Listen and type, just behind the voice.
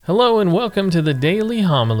Hello and welcome to the Daily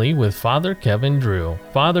Homily with Father Kevin Drew.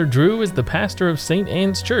 Father Drew is the pastor of St.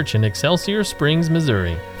 Anne's Church in Excelsior Springs,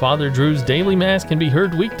 Missouri. Father Drew's daily mass can be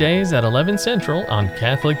heard weekdays at 11 Central on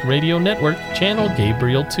Catholic Radio Network, channel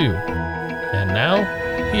Gabriel 2. And now,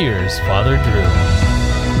 here's Father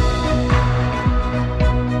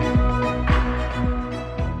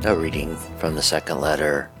Drew. A reading from the second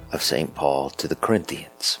letter of St. Paul to the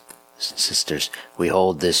Corinthians. Sisters, we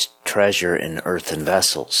hold this treasure in earthen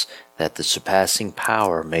vessels, that the surpassing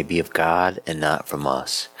power may be of God and not from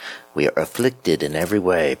us. We are afflicted in every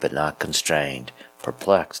way, but not constrained,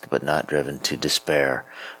 perplexed, but not driven to despair,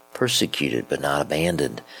 persecuted, but not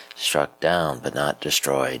abandoned, struck down, but not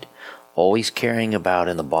destroyed, always carrying about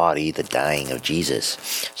in the body the dying of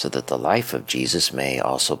Jesus, so that the life of Jesus may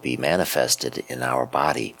also be manifested in our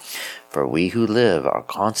body. For we who live are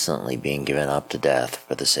constantly being given up to death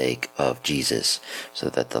for the sake of Jesus, so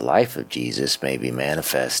that the life of Jesus may be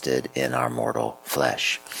manifested in our mortal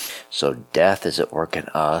flesh. So death is at work in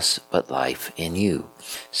us, but life in you.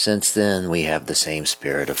 Since then we have the same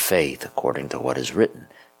spirit of faith, according to what is written,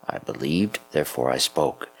 I believed, therefore I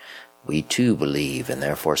spoke. We too believe and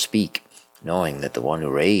therefore speak, knowing that the one who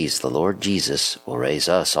raised the Lord Jesus will raise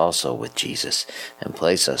us also with Jesus and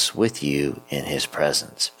place us with you in his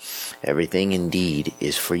presence. Everything indeed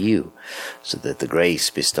is for you, so that the grace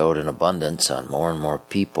bestowed in abundance on more and more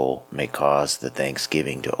people may cause the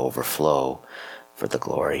thanksgiving to overflow for the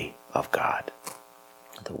glory of God.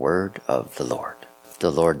 The word of the Lord. The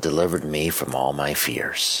Lord delivered me from all my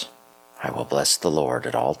fears. I will bless the Lord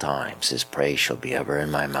at all times. His praise shall be ever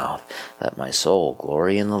in my mouth. Let my soul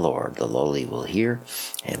glory in the Lord. The lowly will hear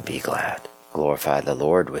and be glad. Glorify the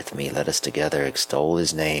Lord with me. Let us together extol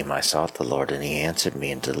his name. I sought the Lord, and he answered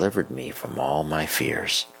me and delivered me from all my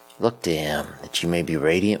fears. Look to him, that you may be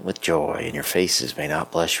radiant with joy, and your faces may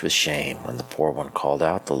not blush with shame. When the poor one called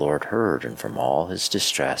out, the Lord heard, and from all his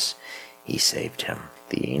distress he saved him.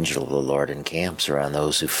 The angel of the Lord encamps around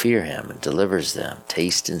those who fear him and delivers them.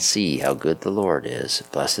 Taste and see how good the Lord is.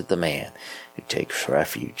 Blessed the man who takes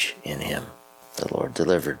refuge in him. The Lord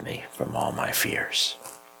delivered me from all my fears.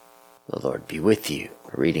 The Lord be with you.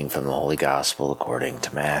 A reading from the Holy Gospel according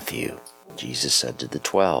to Matthew. Jesus said to the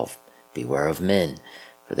 12, Beware of men,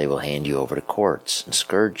 for they will hand you over to courts and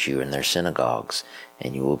scourge you in their synagogues,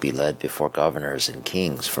 and you will be led before governors and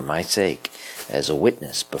kings for my sake, as a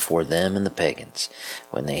witness before them and the pagans.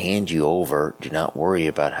 When they hand you over, do not worry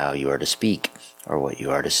about how you are to speak or what you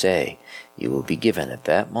are to say. You will be given at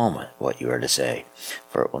that moment what you are to say.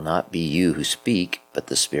 For it will not be you who speak, but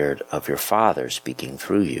the Spirit of your Father speaking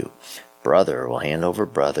through you. Brother will hand over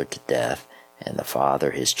brother to death, and the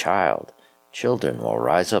father his child. Children will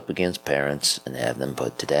rise up against parents and have them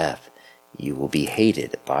put to death. You will be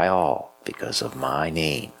hated by all because of my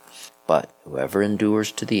name, but whoever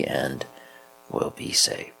endures to the end will be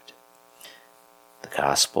saved. The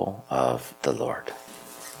Gospel of the Lord.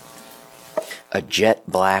 A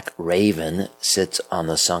jet-black raven sits on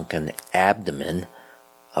the sunken abdomen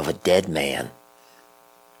of a dead man.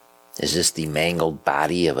 Is this the mangled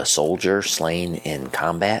body of a soldier slain in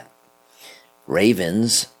combat?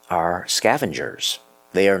 Ravens are scavengers.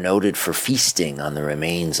 They are noted for feasting on the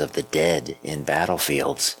remains of the dead in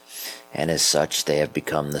battlefields, and as such they have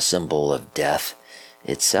become the symbol of death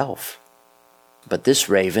itself. But this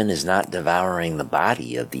raven is not devouring the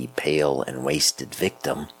body of the pale and wasted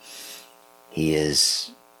victim. He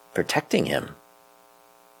is protecting him,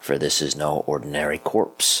 for this is no ordinary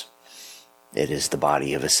corpse. It is the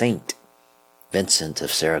body of a saint, Vincent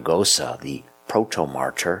of Saragossa, the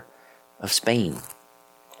proto-martyr of Spain.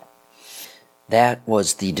 That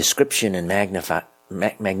was the description in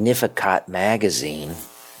Magnificat magazine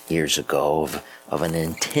years ago of an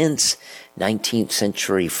intense 19th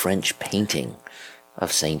century French painting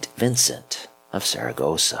of Saint Vincent of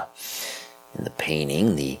Saragossa. In the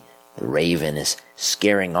painting, the raven is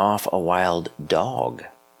scaring off a wild dog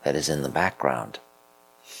that is in the background.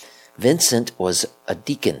 Vincent was a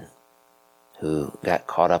deacon who got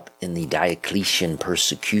caught up in the Diocletian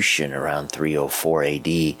persecution around 304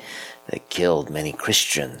 AD that killed many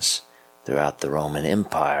Christians throughout the Roman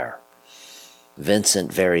Empire.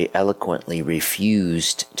 Vincent very eloquently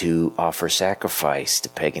refused to offer sacrifice to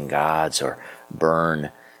pagan gods or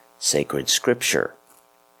burn sacred scripture.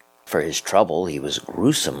 For his trouble, he was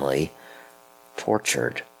gruesomely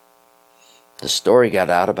tortured. The story got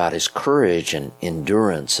out about his courage and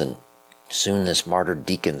endurance, and soon this martyred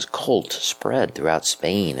deacon's cult spread throughout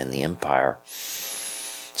Spain and the empire.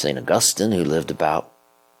 St. Augustine, who lived about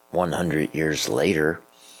 100 years later,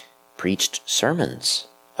 preached sermons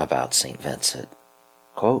about St. Vincent.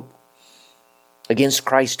 Quote, Against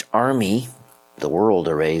Christ's army the world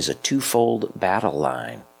arrays a twofold battle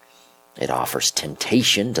line. It offers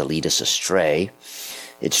temptation to lead us astray.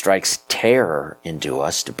 It strikes terror into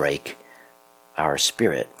us to break our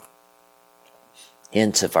spirit.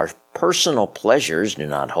 Hence, if our personal pleasures do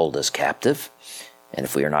not hold us captive, and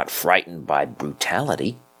if we are not frightened by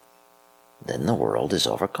brutality, then the world is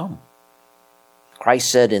overcome.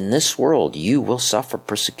 Christ said, "In this world you will suffer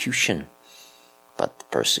persecution, but the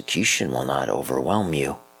persecution will not overwhelm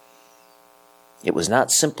you." It was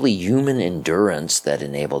not simply human endurance that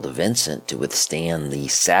enabled Vincent to withstand the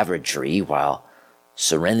savagery while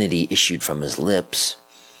serenity issued from his lips.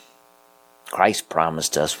 Christ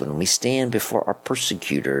promised us when we stand before our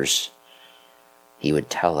persecutors, he would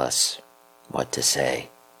tell us what to say.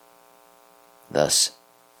 Thus,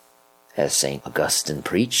 as St. Augustine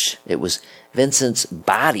preached, it was Vincent's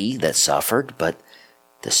body that suffered, but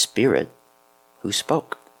the spirit who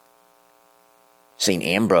spoke. St.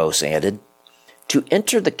 Ambrose added, "To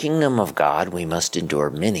enter the kingdom of God, we must endure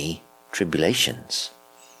many tribulations.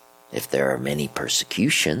 If there are many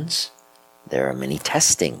persecutions, there are many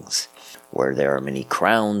testings. Where there are many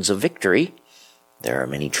crowns of victory, there are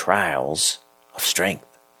many trials of strength.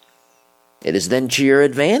 It is then to your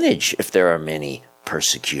advantage if there are many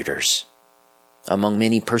persecutors. Among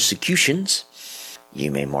many persecutions, you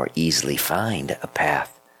may more easily find a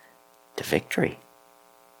path to victory."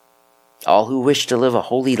 All who wish to live a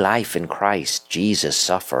holy life in Christ Jesus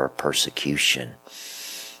suffer persecution.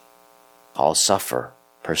 All suffer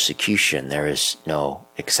persecution. There is no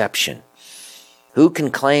exception. Who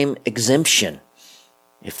can claim exemption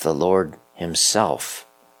if the Lord himself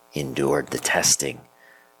endured the testing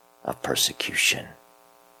of persecution?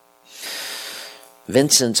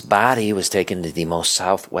 Vincent's body was taken to the most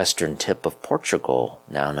southwestern tip of Portugal,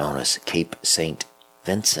 now known as Cape St.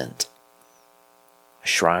 Vincent. A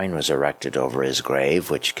shrine was erected over his grave,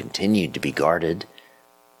 which continued to be guarded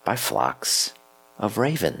by flocks of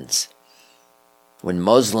ravens. When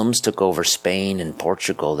Muslims took over Spain and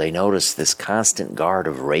Portugal, they noticed this constant guard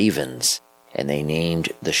of ravens, and they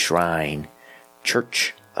named the shrine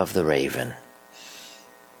Church of the Raven.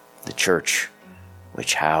 The church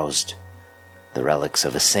which housed the relics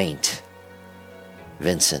of a saint,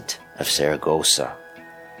 Vincent of Saragossa,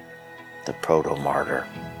 the proto-martyr,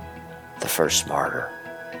 the first martyr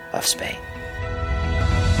of Spain.